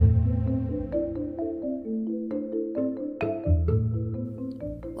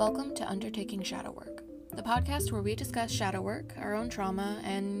Welcome to Undertaking Shadow Work, the podcast where we discuss shadow work, our own trauma,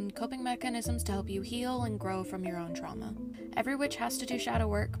 and coping mechanisms to help you heal and grow from your own trauma. Every witch has to do shadow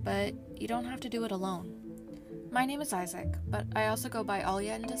work, but you don't have to do it alone. My name is Isaac, but I also go by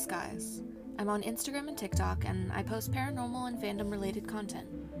Alia in disguise. I'm on Instagram and TikTok, and I post paranormal and fandom-related content.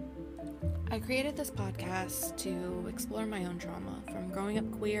 I created this podcast to explore my own trauma, from growing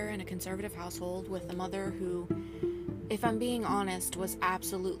up queer in a conservative household with a mother who, if I'm being honest, was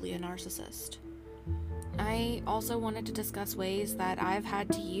absolutely a narcissist. I also wanted to discuss ways that I've had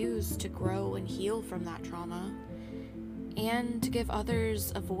to use to grow and heal from that trauma, and to give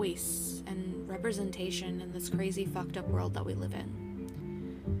others a voice and representation in this crazy fucked up world that we live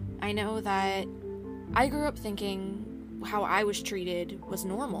in. I know that I grew up thinking how I was treated was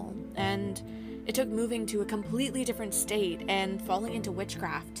normal, and it took moving to a completely different state and falling into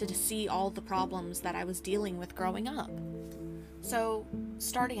witchcraft to see all the problems that I was dealing with growing up. So,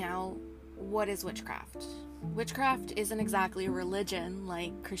 starting out, what is witchcraft? Witchcraft isn't exactly a religion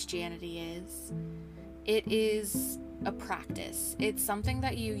like Christianity is. It is a practice. It's something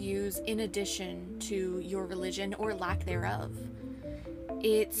that you use in addition to your religion or lack thereof.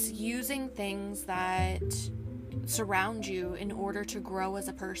 It's using things that surround you in order to grow as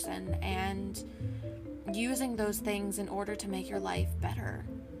a person, and using those things in order to make your life better.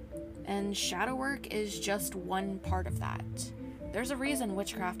 And shadow work is just one part of that. There's a reason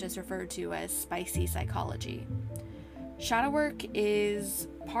witchcraft is referred to as spicy psychology. Shadow work is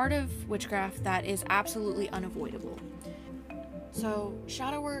part of witchcraft that is absolutely unavoidable. So,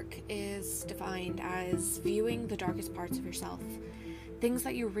 shadow work is defined as viewing the darkest parts of yourself, things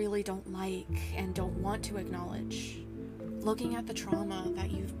that you really don't like and don't want to acknowledge, looking at the trauma that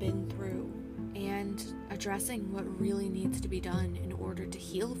you've been through, and addressing what really needs to be done in order to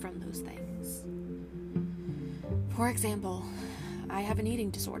heal from those things. For example, I have an eating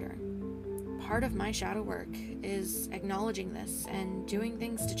disorder. Part of my shadow work is acknowledging this and doing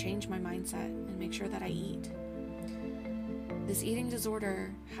things to change my mindset and make sure that I eat. This eating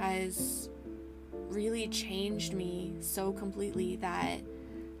disorder has really changed me so completely that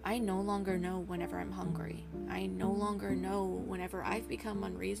I no longer know whenever I'm hungry. I no longer know whenever I've become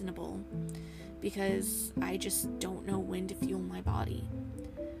unreasonable, because I just don't know when to fuel my body.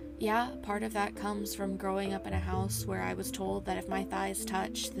 Yeah, part of that comes from growing up in a house where I was told that if my thighs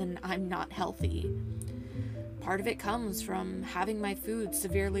touch, then I'm not healthy. Part of it comes from having my food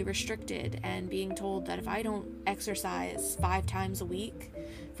severely restricted and being told that if I don't exercise 5 times a week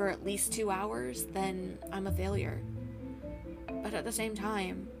for at least 2 hours, then I'm a failure. But at the same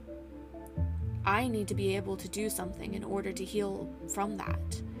time, I need to be able to do something in order to heal from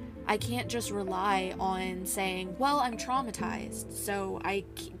that. I can't just rely on saying, well, I'm traumatized, so I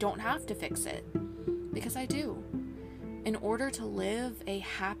don't have to fix it. Because I do. In order to live a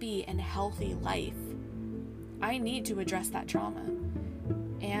happy and healthy life, I need to address that trauma.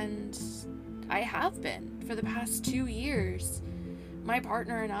 And I have been for the past 2 years. My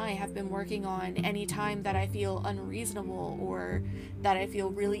partner and I have been working on any time that I feel unreasonable or that I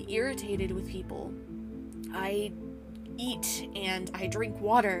feel really irritated with people. I eat and I drink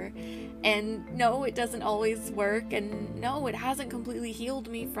water, and no, it doesn't always work, and no, it hasn't completely healed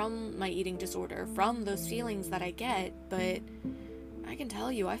me from my eating disorder, from those feelings that I get, but I can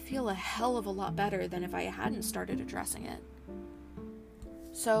tell you I feel a hell of a lot better than if I hadn't started addressing it.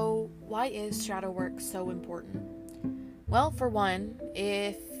 So, why is shadow work so important? Well, for one,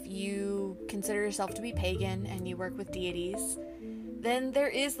 if you consider yourself to be pagan and you work with deities, then there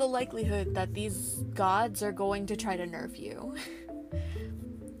is the likelihood that these gods are going to try to nerf you.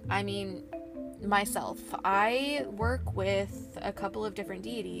 I mean, myself, I work with a couple of different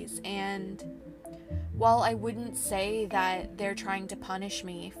deities, and while I wouldn't say that they're trying to punish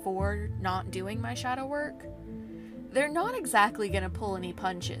me for not doing my shadow work, they're not exactly gonna pull any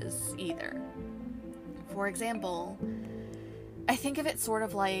punches either. For example, I think of it sort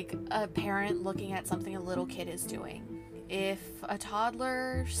of like a parent looking at something a little kid is doing. If a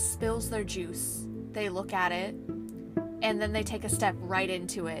toddler spills their juice, they look at it, and then they take a step right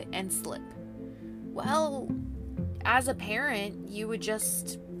into it and slip. Well, as a parent, you would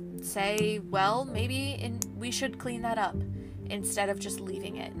just say, well, maybe we should clean that up, instead of just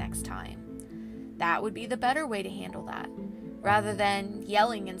leaving it next time. That would be the better way to handle that, rather than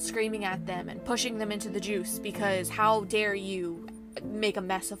yelling and screaming at them and pushing them into the juice because how dare you make a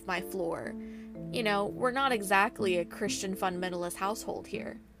mess of my floor. You know, we're not exactly a Christian fundamentalist household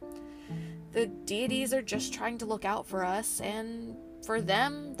here. The deities are just trying to look out for us, and for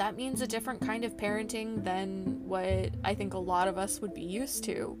them, that means a different kind of parenting than what I think a lot of us would be used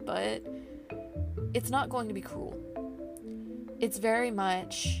to, but it's not going to be cruel. It's very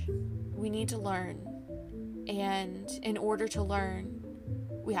much, we need to learn. And in order to learn,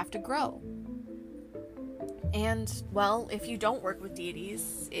 we have to grow. And, well, if you don't work with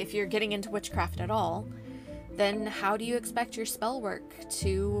deities, if you're getting into witchcraft at all, then how do you expect your spell work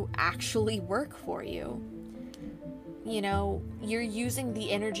to actually work for you? You know, you're using the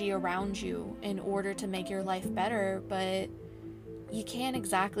energy around you in order to make your life better, but you can't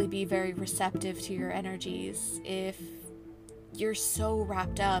exactly be very receptive to your energies if you're so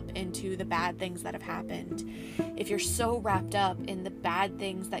wrapped up into the bad things that have happened, if you're so wrapped up in the bad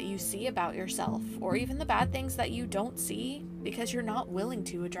things that you see about yourself, or even the bad things that you don't see because you're not willing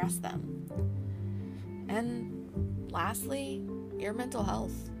to address them. And lastly, your mental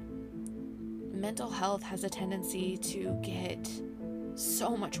health. Mental health has a tendency to get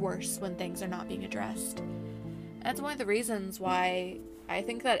so much worse when things are not being addressed. That's one of the reasons why I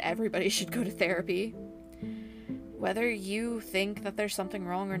think that everybody should go to therapy. Whether you think that there's something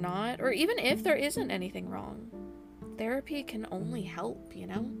wrong or not, or even if there isn't anything wrong, therapy can only help, you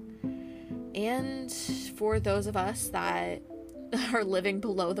know? And for those of us that are living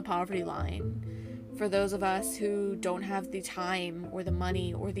below the poverty line, for those of us who don't have the time or the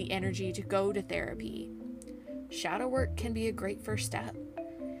money or the energy to go to therapy, shadow work can be a great first step.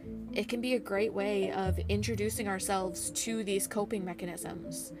 It can be a great way of introducing ourselves to these coping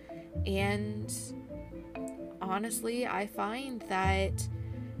mechanisms. And honestly, I find that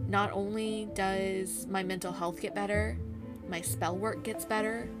not only does my mental health get better, my spell work gets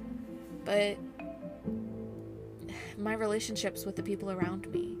better, but my relationships with the people around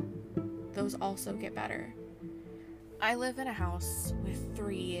me, those also get better. I live in a house with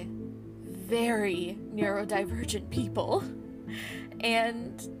 3 very neurodivergent people,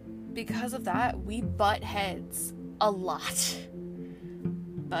 and because of that, we butt heads a lot.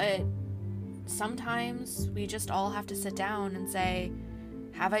 But sometimes we just all have to sit down and say,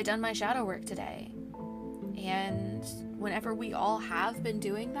 have I done my shadow work today? And whenever we all have been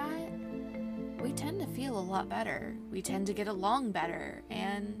doing that, we tend to feel a lot better. We tend to get along better.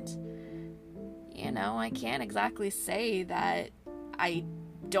 And, you know, I can't exactly say that I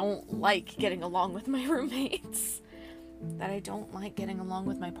don't like getting along with my roommates, that I don't like getting along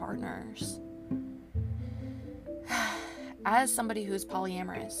with my partners. As somebody who's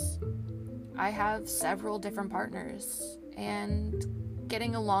polyamorous, I have several different partners, and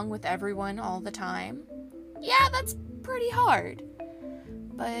getting along with everyone all the time, yeah, that's pretty hard.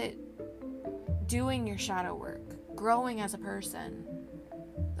 But doing your shadow work, growing as a person,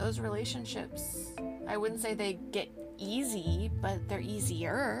 those relationships, I wouldn't say they get easy, but they're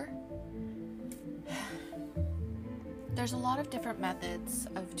easier. There's a lot of different methods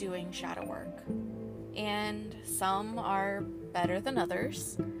of doing shadow work, and some are better than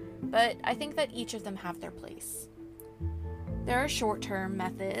others, but I think that each of them have their place. There are short-term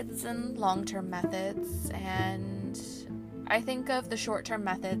methods and long-term methods, and I think of the short-term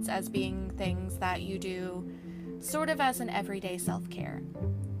methods as being things that you do sort of as an everyday self-care.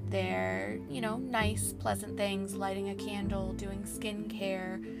 They're, you know, nice, pleasant things, lighting a candle, doing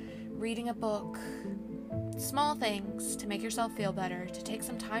skincare, reading a book, small things to make yourself feel better, to take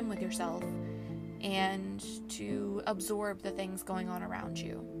some time with yourself, and to absorb the things going on around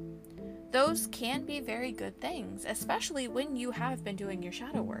you. Those can be very good things, especially when you have been doing your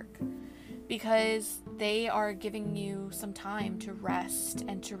shadow work, because they are giving you some time to rest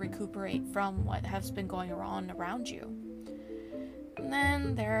and to recuperate from what has been going on around you. And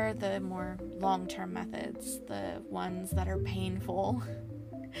then there are the more long-term methods, the ones that are painful.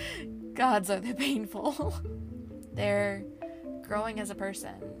 Gods, are they painful. They're growing as a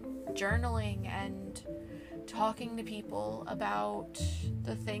person, journaling and talking to people about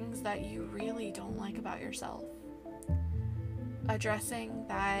the things that you really don't like about yourself. Addressing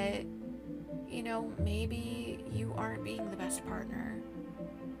that, you know, maybe you aren't being the best partner.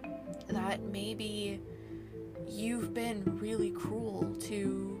 That maybe you've been really cruel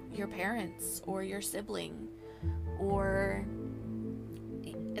to your parents or your sibling, or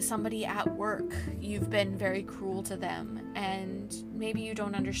somebody at work, you've been very cruel to them, and maybe you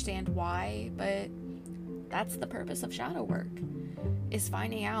don't understand why, but that's the purpose of shadow work, is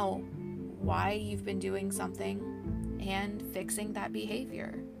finding out why you've been doing something and fixing that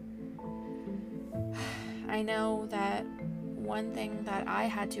behavior. I know that one thing that I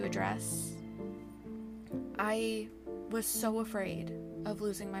had to address, I was so afraid of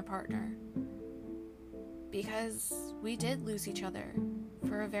losing my partner, because we did lose each other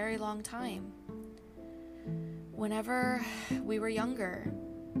for a very long time. Whenever we were younger,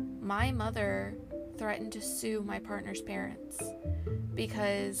 my mother threatened to sue my partner's parents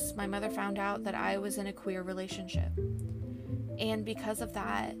because my mother found out that I was in a queer relationship. And because of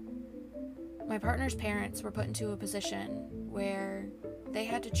that, my partner's parents were put into a position where they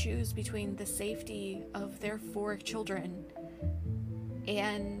had to choose between the safety of their 4 children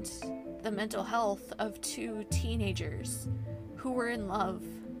and the mental health of 2 teenagers who were in love,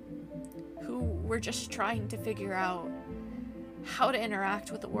 who were just trying to figure out how to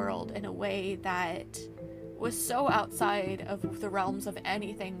interact with the world in a way that was so outside of the realms of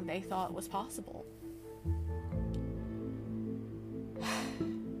anything they thought was possible.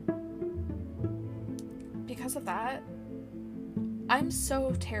 Because of that, I'm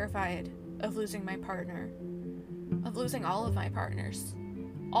so terrified of losing my partner, of losing all of my partners,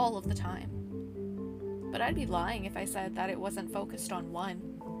 all of the time. But I'd be lying if I said that it wasn't focused on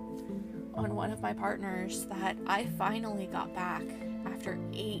one of my partners that I finally got back after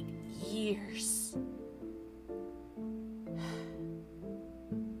 8 years.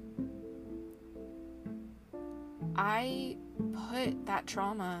 I put that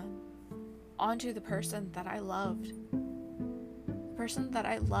trauma onto the person that I loved. The person that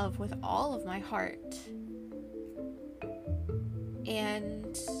I love with all of my heart.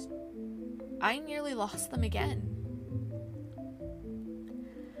 And I nearly lost them again.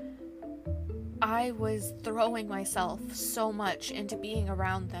 I was throwing myself so much into being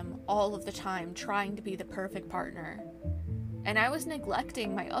around them all of the time, trying to be the perfect partner. And I was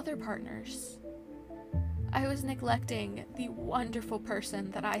neglecting my other partners. I was neglecting the wonderful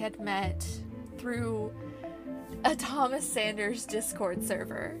person that I had met through a Thomas Sanders Discord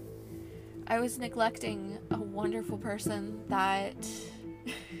server. I was neglecting a wonderful person that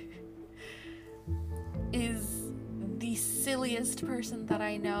is the silliest person that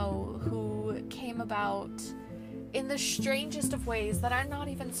I know, who came about in the strangest of ways that I'm not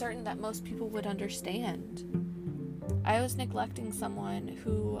even certain that most people would understand. I was neglecting someone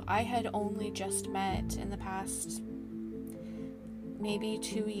who I had only just met in the past maybe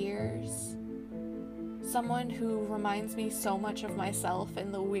 2 years. Someone who reminds me so much of myself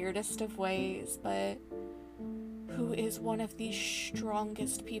in the weirdest of ways, but who is one of the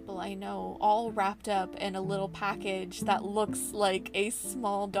strongest people I know, all wrapped up in a little package that looks like a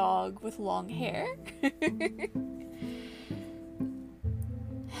small dog with long hair.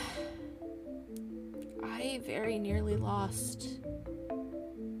 I very nearly lost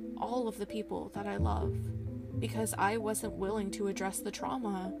all of the people that I love because I wasn't willing to address the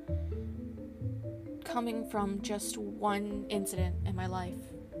trauma coming from just one incident in my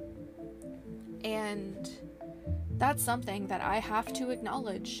life. And that's something that I have to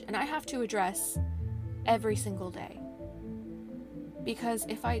acknowledge and I have to address every single day. Because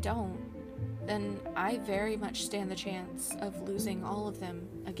if I don't, then I very much stand the chance of losing all of them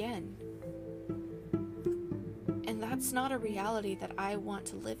again. And that's not a reality that I want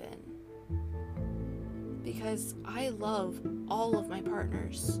to live in. Because I love all of my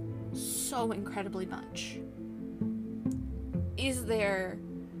partners so incredibly much. Is there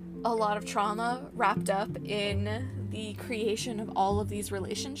a lot of trauma wrapped up in the creation of all of these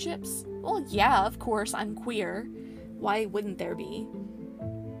relationships? Well, yeah, of course, I'm queer. Why wouldn't there be?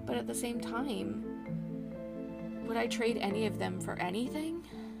 But at the same time, would I trade any of them for anything?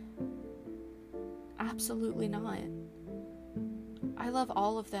 Absolutely not. I love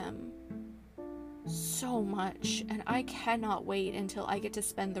all of them so much, and I cannot wait until I get to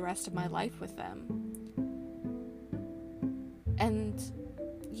spend the rest of my life with them. And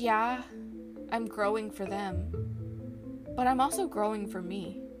yeah, I'm growing for them, but I'm also growing for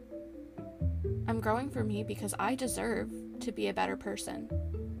me. I'm growing for me because I deserve to be a better person.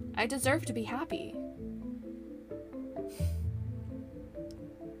 I deserve to be happy.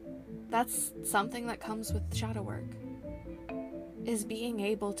 That's something that comes with shadow work, is being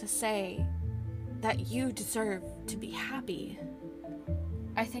able to say that you deserve to be happy.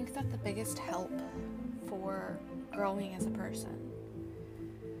 I think that the biggest help for growing as a person,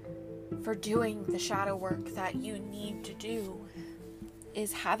 for doing the shadow work that you need to do,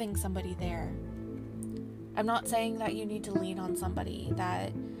 is having somebody there. I'm not saying that you need to lean on somebody,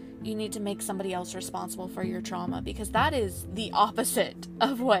 that you need to make somebody else responsible for your trauma, because that is the opposite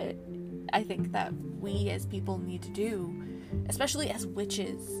of what I think that we as people need to do, especially as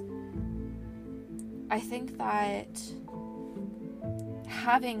witches. I think that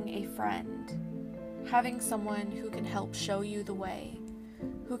having a friend, having someone who can help show you the way,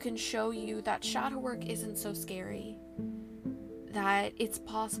 who can show you that shadow work isn't so scary, that it's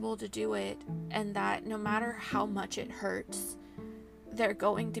possible to do it, and that no matter how much it hurts, they're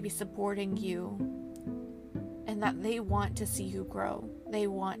going to be supporting you, and that they want to see you grow. They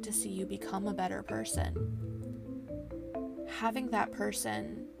want to see you become a better person. Having that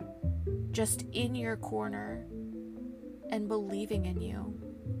person just in your corner and believing in you.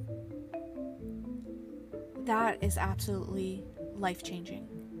 That is absolutely life-changing.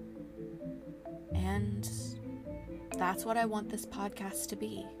 And that's what I want this podcast to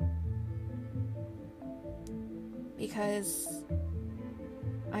be. Because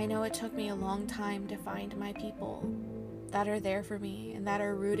I know it took me a long time to find my people that are there for me and that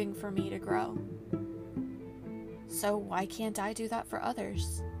are rooting for me to grow. So why can't I do that for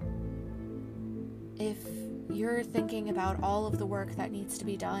others? If you're thinking about all of the work that needs to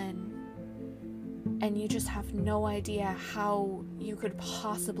be done and you just have no idea how you could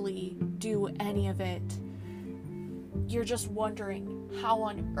possibly do any of it, you're just wondering, how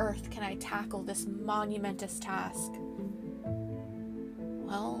on earth can I tackle this monumentous task?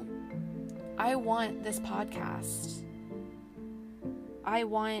 Well, I want this podcast. I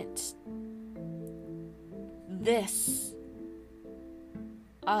want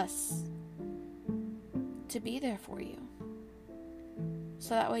us, to be there for you.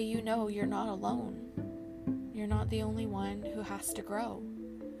 So that way you know you're not alone. You're not the only one who has to grow.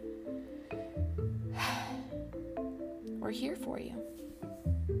 We're here for you.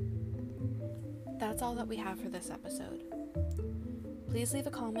 That's all that we have for this episode. Please leave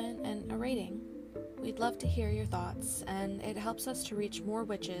a comment and a rating. We'd love to hear your thoughts, and it helps us to reach more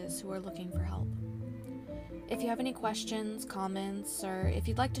witches who are looking for help. If you have any questions, comments, or if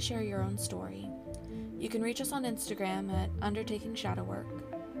you'd like to share your own story, you can reach us on Instagram at Undertaking Shadow Work,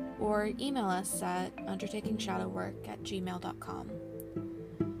 or email us at undertakingshadowwork@gmail.com.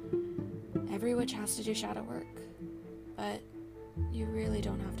 Every witch has to do shadow work, but you really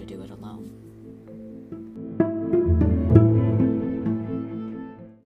don't have to do it alone.